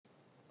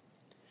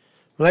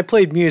When I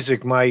played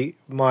music, my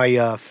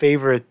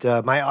favorite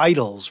my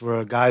idols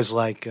were guys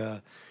like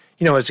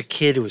as a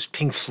kid it was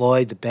Pink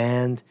Floyd, the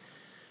band,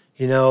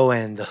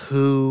 and the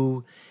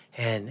Who,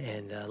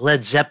 and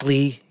Led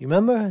Zeppelin. You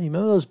remember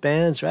those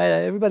bands, right?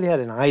 Everybody had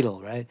an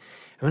idol, right?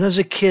 And when I was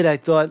a kid, I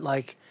thought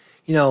like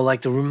the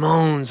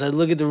Ramones. I'd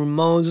look at the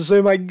Ramones and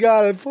say, "My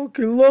God, I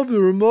fucking love the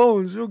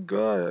Ramones. Oh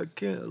God,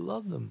 I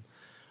love them."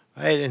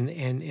 Right?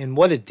 And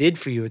what it did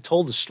for you, it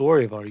told the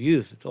story of our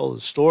youth. It told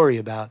the story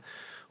about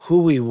who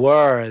we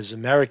were as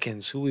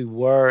Americans, who we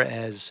were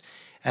as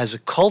a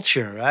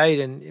culture, right?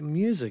 And in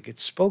music, it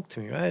spoke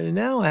to me, right? And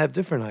now I have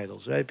different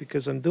idols, right?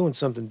 Because I'm doing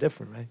something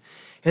different, right?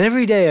 And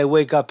every day I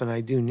wake up and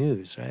I do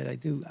news, right?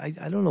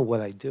 I don't know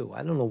what I do.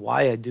 I don't know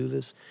why I do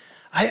this.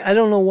 I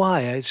don't know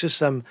why. It's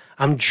just I'm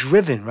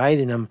driven, right?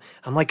 And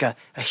I'm like a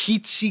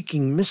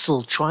heat-seeking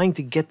missile trying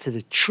to get to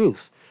the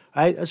truth.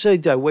 Right? That's what I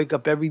do. I wake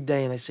up every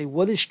day and I say,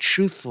 what is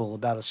truthful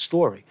about a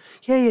story?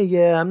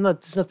 Yeah.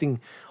 There's nothing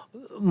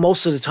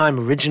most of the time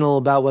original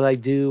about what I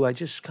do. I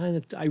just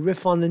I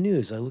riff on the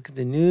news. I look at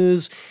the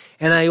news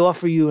and I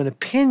offer you an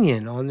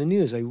opinion on the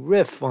news. I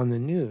riff on the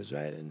news,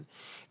 right? And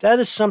that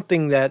is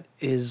something that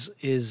is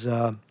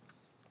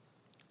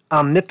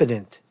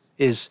omnipotent,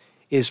 is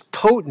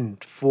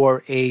potent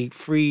for a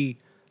free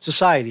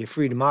society, a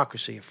free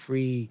democracy, a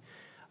free,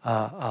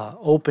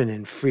 open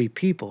and free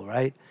people,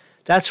 right?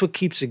 That's what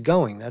keeps it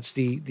going. That's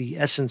the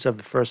essence of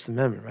the First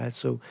Amendment, right?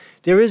 So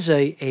there is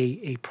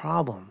a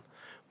problem.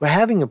 We're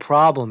having a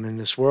problem in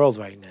this world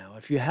right now,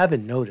 if you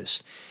haven't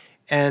noticed.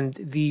 And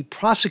the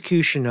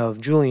prosecution of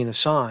Julian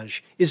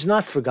Assange is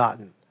not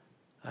forgotten.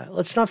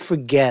 Let's not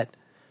forget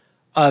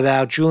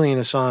about Julian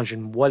Assange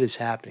and what is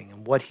happening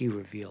and what he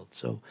revealed.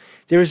 So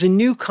there is a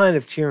new kind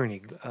of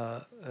tyranny,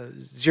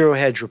 Zero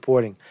Hedge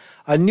reporting,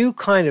 a new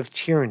kind of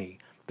tyranny,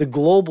 the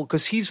global,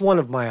 because he's one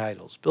of my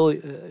idols. Billy,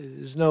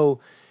 there's no,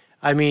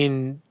 I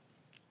mean,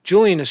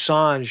 Julian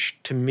Assange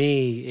to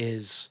me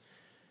is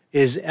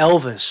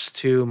Elvis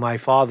to my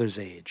father's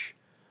age,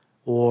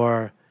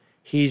 or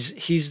he's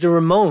the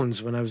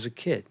Ramones when I was a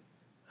kid.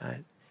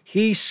 Right?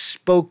 He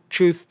spoke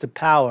truth to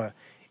power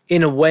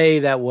in a way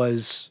that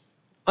was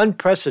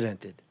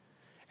unprecedented,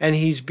 and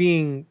he's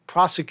being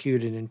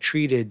prosecuted and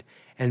treated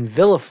and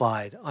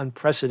vilified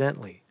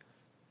unprecedentedly.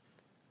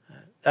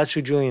 That's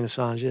who Julian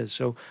Assange is.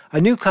 So a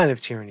new kind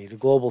of tyranny, the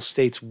global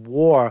state's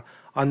war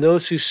on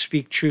those who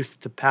speak truth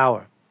to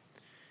power.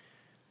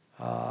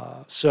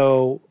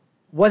 So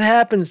what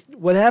happens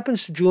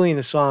to Julian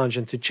Assange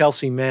and to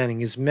Chelsea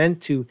Manning is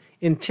meant to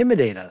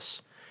intimidate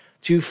us,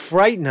 to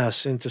frighten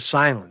us into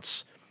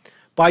silence.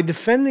 By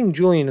defending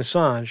Julian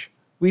Assange,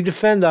 we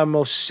defend our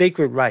most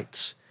sacred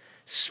rights.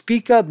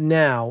 Speak up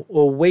now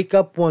or wake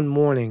up one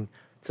morning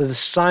to the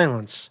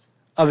silence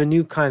of a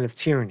new kind of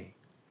tyranny.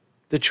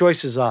 The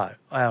choice is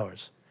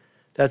ours.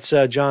 That's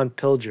John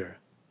Pilger,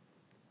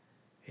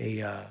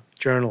 a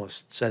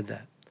journalist, said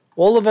that.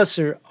 All of us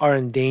are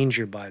in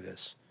danger by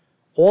this.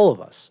 All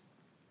of us.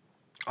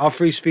 Our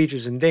free speech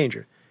is in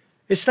danger.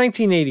 It's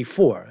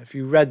 1984. If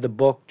you read the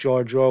book,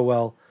 George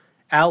Orwell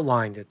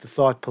outlined it, The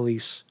Thought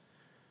Police,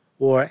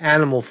 or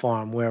Animal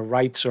Farm, where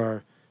rights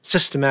are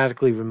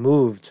systematically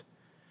removed.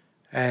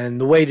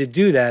 And the way to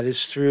do that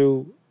is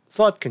through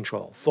thought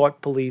control,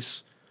 thought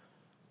police,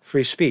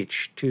 free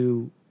speech,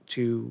 to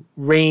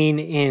rein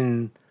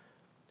in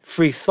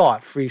free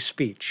thought, free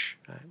speech,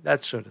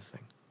 that sort of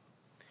thing.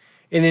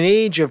 In an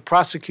age of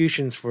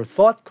prosecutions for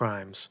thought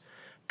crimes,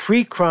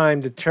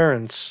 pre-crime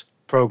deterrence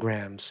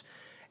programs,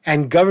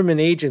 and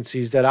government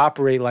agencies that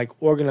operate like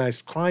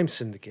organized crime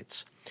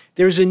syndicates,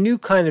 there is a new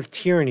kind of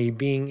tyranny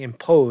being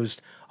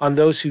imposed on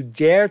those who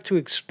dare to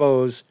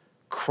expose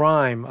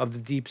crime of the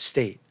deep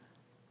state,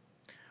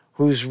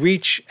 whose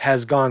reach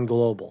has gone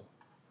global.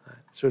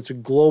 So it's a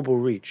global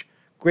reach.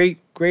 Great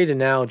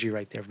analogy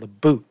right there, the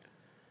boot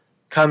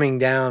coming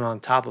down on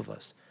top of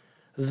us.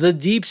 The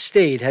deep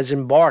state has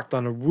embarked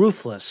on a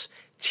ruthless,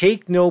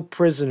 take no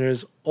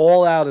prisoners,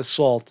 all-out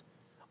assault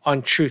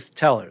on truth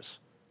tellers.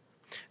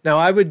 Now,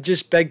 I would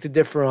just beg to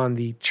differ on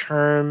the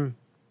term,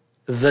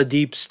 the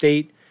deep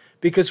state,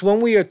 because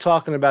when we are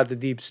talking about the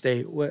deep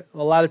state,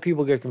 a lot of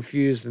people get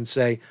confused and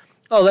say,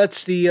 oh,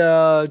 that's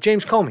the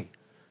James Comey.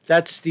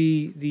 That's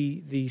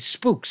the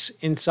spooks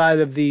inside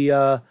of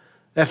the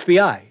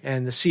FBI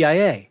and the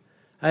CIA.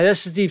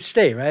 That's the deep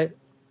state, right?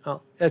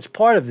 Well, that's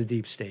part of the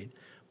deep state.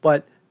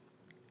 But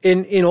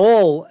in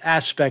all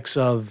aspects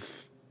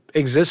of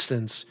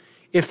existence,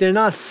 if they're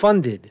not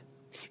funded,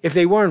 if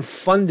they weren't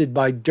funded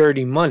by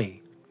dirty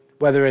money,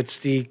 whether it's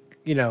the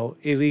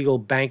illegal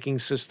banking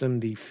system,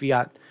 the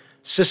fiat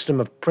system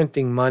of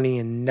printing money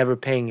and never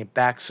paying it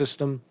back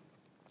system,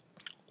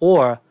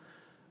 or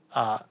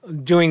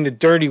doing the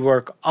dirty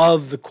work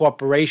of the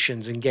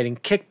corporations and getting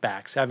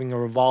kickbacks, having a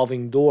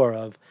revolving door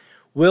of,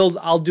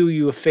 I'll do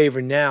you a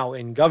favor now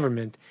in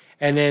government,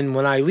 and then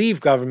when I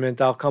leave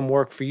government, I'll come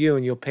work for you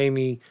and you'll pay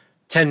me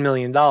 $10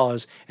 million,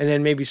 and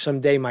then maybe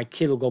someday my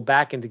kid will go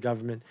back into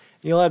government,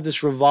 and you'll have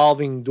this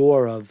revolving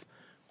door of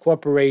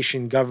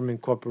corporation,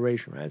 government,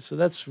 corporation, right? So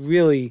that's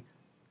really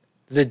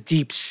the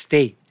deep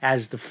state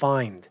as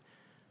defined.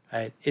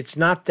 Right? It's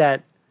not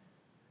that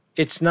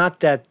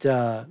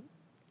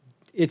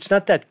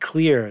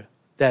clear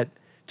that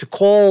to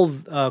call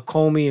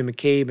Comey and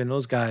McCabe and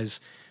those guys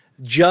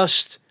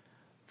just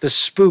the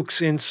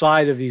spooks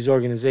inside of these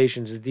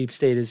organizations, the deep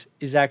state,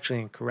 is actually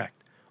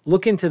incorrect.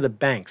 Look into the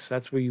banks.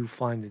 That's where you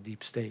find the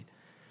deep state.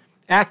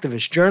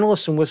 Activists,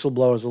 journalists, and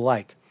whistleblowers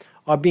alike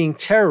are being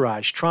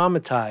terrorized,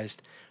 traumatized,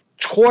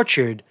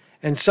 tortured,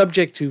 and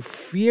subject to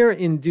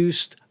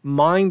fear-induced,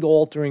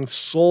 mind-altering,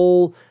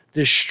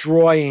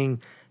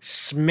 soul-destroying,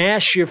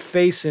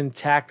 smash-your-face-in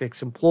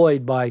tactics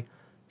employed by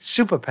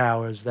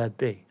superpowers that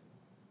be.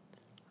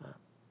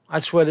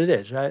 That's what it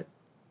is, right?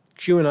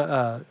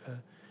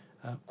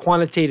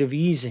 Quantitative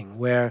easing,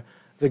 where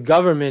the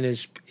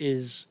government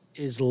is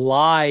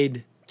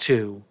lied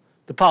to.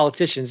 The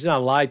politicians, they're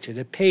not lied to.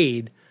 They're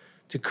paid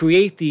to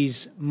create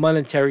these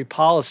monetary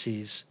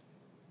policies,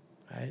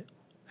 right?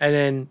 And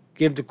then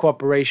give the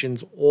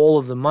corporations all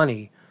of the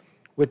money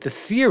with the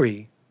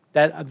theory,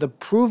 that the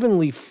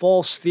provenly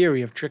false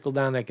theory of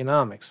trickle-down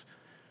economics,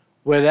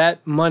 where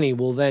that money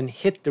will then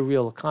hit the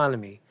real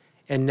economy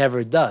and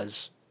never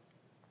does,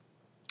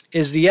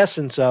 is the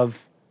essence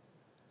of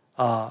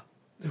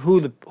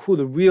who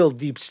the real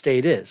deep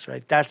state is,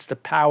 right? That's the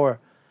power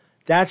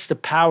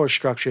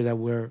structure that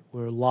we're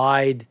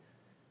lied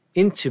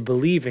into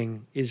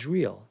believing is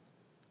real.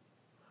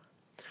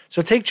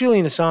 So take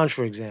Julian Assange,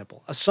 for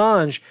example.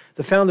 Assange,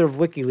 the founder of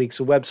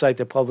WikiLeaks, a website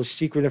that published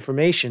secret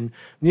information,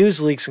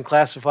 news leaks, and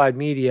classified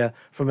media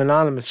from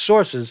anonymous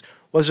sources,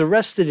 was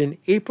arrested in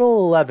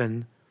April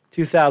 11,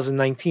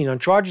 2019 on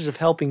charges of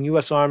helping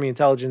U.S. Army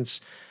intelligence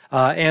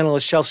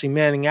analyst Chelsea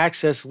Manning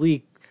access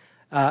leak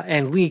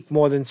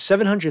more than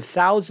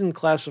 700,000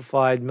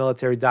 classified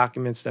military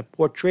documents that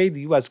portrayed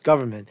the U.S.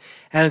 government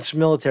and its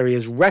military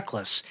as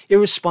reckless,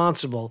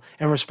 irresponsible,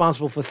 and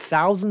responsible for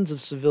thousands of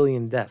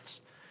civilian deaths.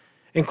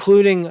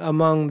 Including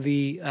among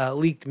the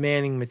leaked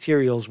Manning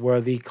materials were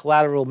the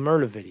collateral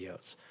murder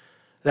videos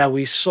that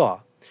we saw,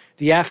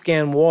 the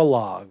Afghan war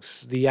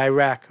logs, the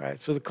Iraq, right?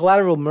 So the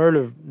collateral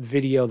murder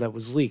video that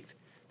was leaked,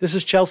 this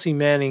is Chelsea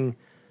Manning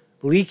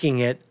leaking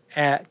it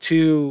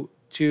to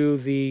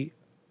the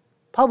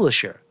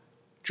publisher,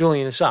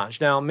 Julian Assange.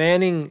 Now,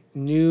 Manning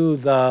knew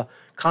the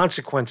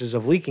consequences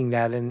of leaking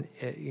that,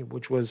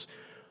 which was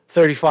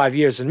 35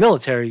 years in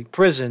military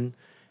prison,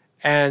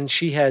 and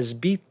she has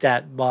beat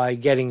that by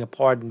getting a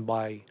pardon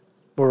by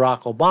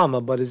Barack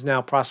Obama, but is now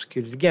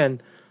prosecuted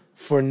again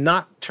for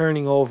not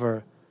turning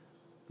over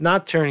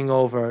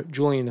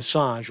Julian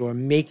Assange, or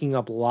making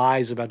up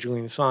lies about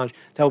Julian Assange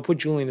that will put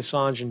Julian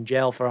Assange in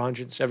jail for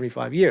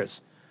 175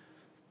 years.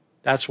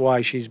 That's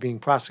why she's being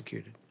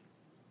prosecuted.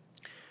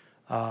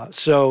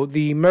 So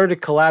the murder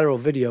collateral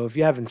video, if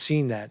you haven't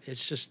seen that,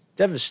 it's just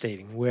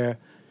devastating, where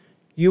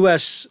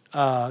U.S.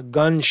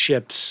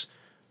 Gunships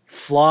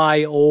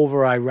fly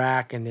over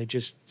Iraq and they're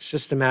just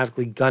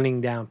systematically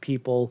gunning down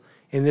people.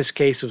 In this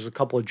case, it was a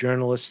couple of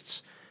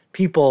journalists,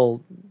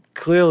 people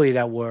clearly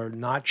that were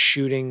not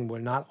shooting, were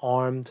not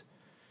armed.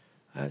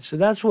 So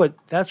that's what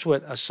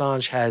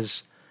Assange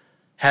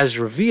has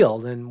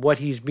revealed, and what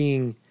he's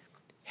being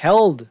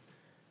held,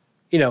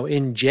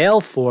 in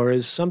jail for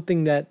is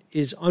something that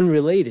is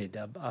unrelated.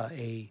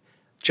 A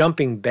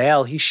jumping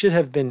bail. He should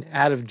have been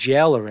out of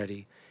jail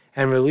already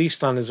and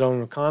released on his own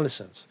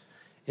reconnaissance.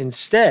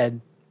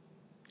 Instead,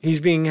 he's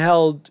being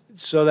held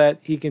so that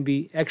he can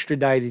be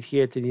extradited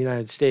here to the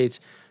United States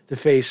to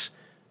face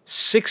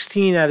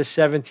 16 out of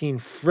 17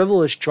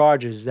 frivolous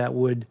charges that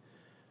would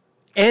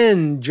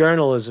end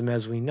journalism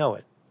as we know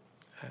it.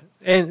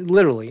 And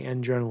literally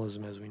end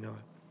journalism as we know it.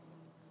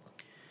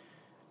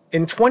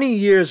 In 20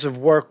 years of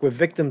work with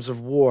victims of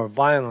war,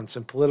 violence,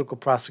 and political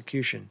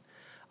prosecution,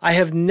 I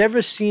have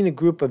never seen a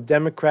group of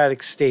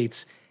democratic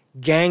states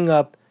gang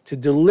up to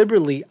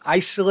deliberately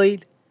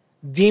isolate,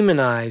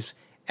 demonize,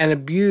 and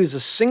abuse a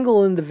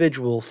single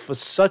individual for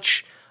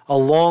such a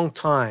long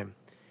time,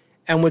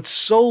 and with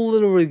so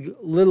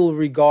little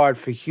regard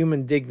for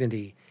human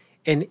dignity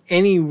and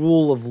any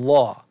rule of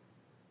law,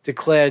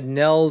 declared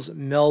Nels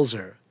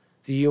Melzer,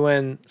 the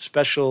UN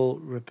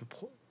Special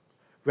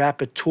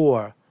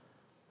Rapporteur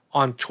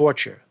on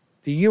torture.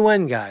 The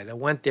UN guy that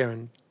went there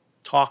and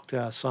talked to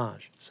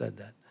Assange said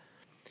that.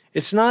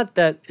 It's not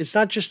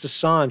just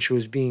Assange who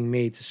is being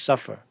made to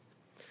suffer.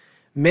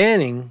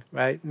 Manning,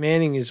 right?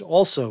 Manning is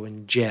also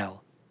in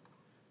jail,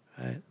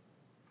 right?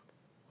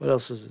 What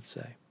else does it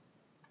say?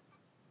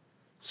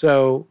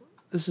 So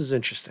this is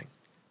interesting.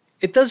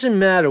 It doesn't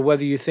matter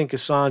whether you think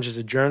Assange is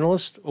a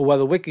journalist or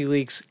whether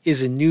WikiLeaks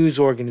is a news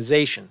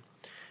organization.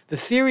 The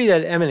theory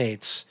that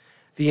emanates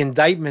the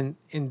indictment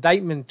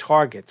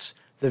targets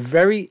the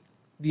very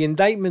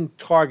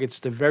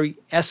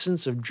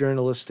essence of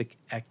journalistic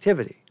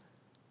activity.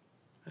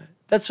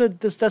 That's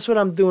what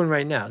I'm doing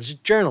right now. It's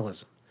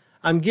journalism.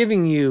 I'm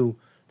giving you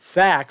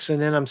facts,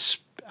 and then I'm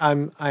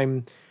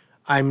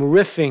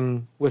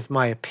riffing with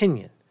my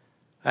opinion.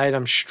 Right?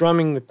 I'm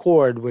strumming the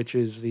chord, which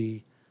is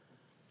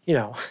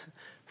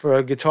for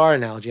a guitar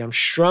analogy, I'm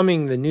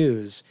strumming the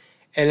news,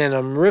 and then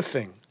I'm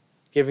riffing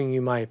giving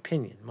you my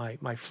opinion,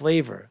 my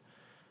flavor.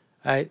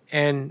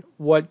 And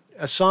what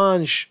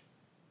Assange,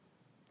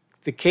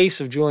 the case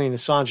of Julian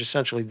Assange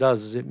essentially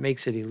does is it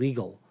makes it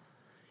illegal.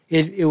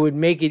 It would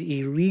make it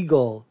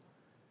illegal,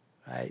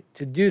 right,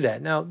 to do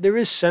that. Now, there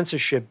is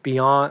censorship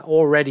beyond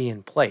already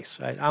in place.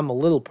 Right? I'm a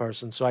little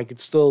person, so I could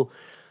still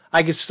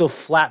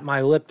flap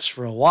my lips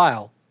for a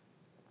while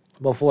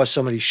before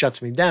somebody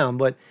shuts me down.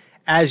 But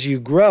as you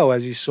grow,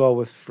 as you saw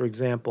with, for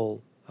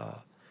example,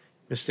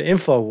 Mr.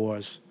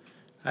 Infowars,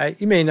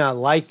 you may not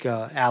like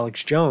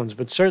Alex Jones,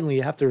 but certainly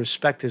you have to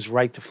respect his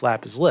right to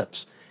flap his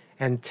lips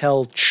and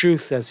tell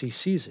truth as he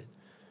sees it.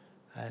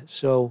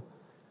 So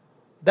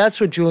that's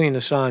what Julian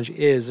Assange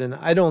is. And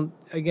I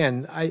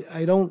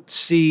don't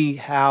see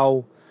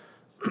how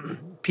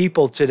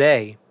people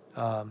today,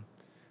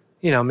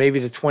 maybe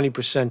the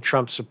 20%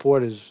 Trump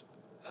supporters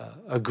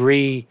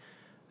agree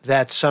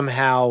that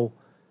somehow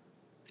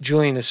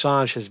Julian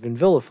Assange has been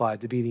vilified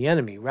to be the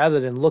enemy,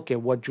 rather than look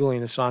at what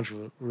Julian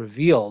Assange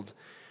revealed.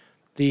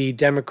 The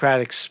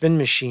Democratic spin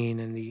machine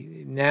and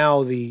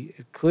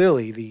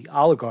clearly the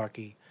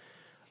oligarchy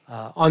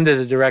under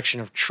the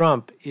direction of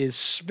Trump is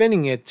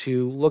spinning it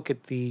to look at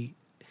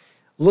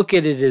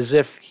it as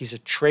if he's a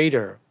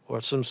traitor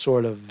or some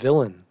sort of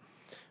villain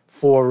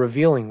for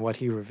revealing what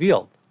he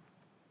revealed,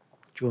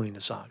 Julian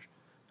Assange.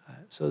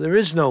 So there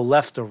is no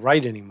left or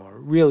right anymore.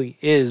 It really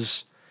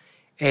is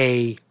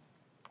an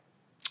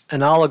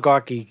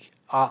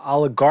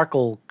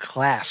oligarchical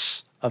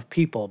class of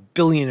people,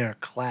 billionaire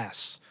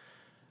class,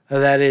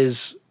 that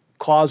is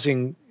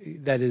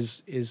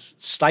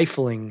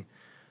stifling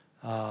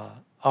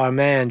our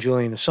man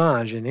Julian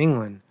Assange in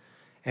England,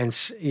 and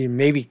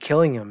maybe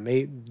killing him,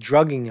 maybe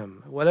drugging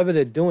him, whatever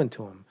they're doing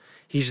to him.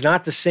 He's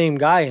not the same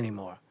guy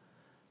anymore,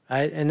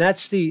 right? And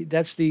that's the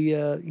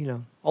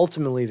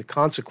ultimately the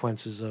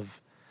consequences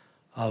of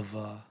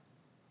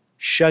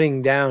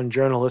shutting down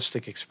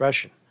journalistic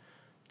expression,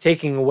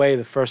 taking away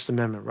the First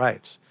Amendment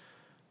rights,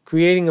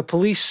 creating a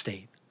police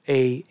state,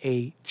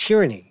 a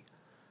tyranny,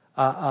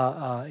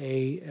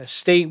 a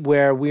state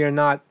where we're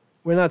not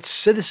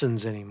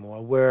citizens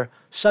anymore. We're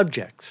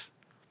subjects.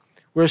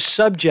 We're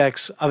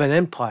subjects of an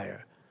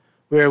empire,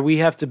 where we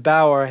have to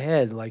bow our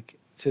head like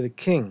to the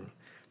king,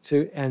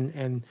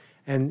 and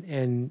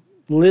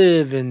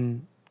live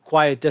in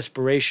quiet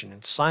desperation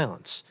and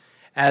silence,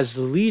 as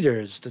the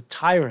leaders, the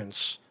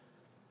tyrants,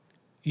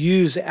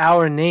 use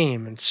our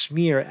name and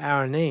smear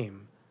our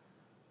name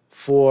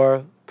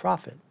for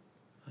profit.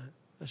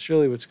 That's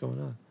really what's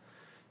going on.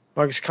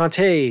 Marcus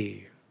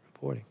Conte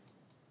reporting.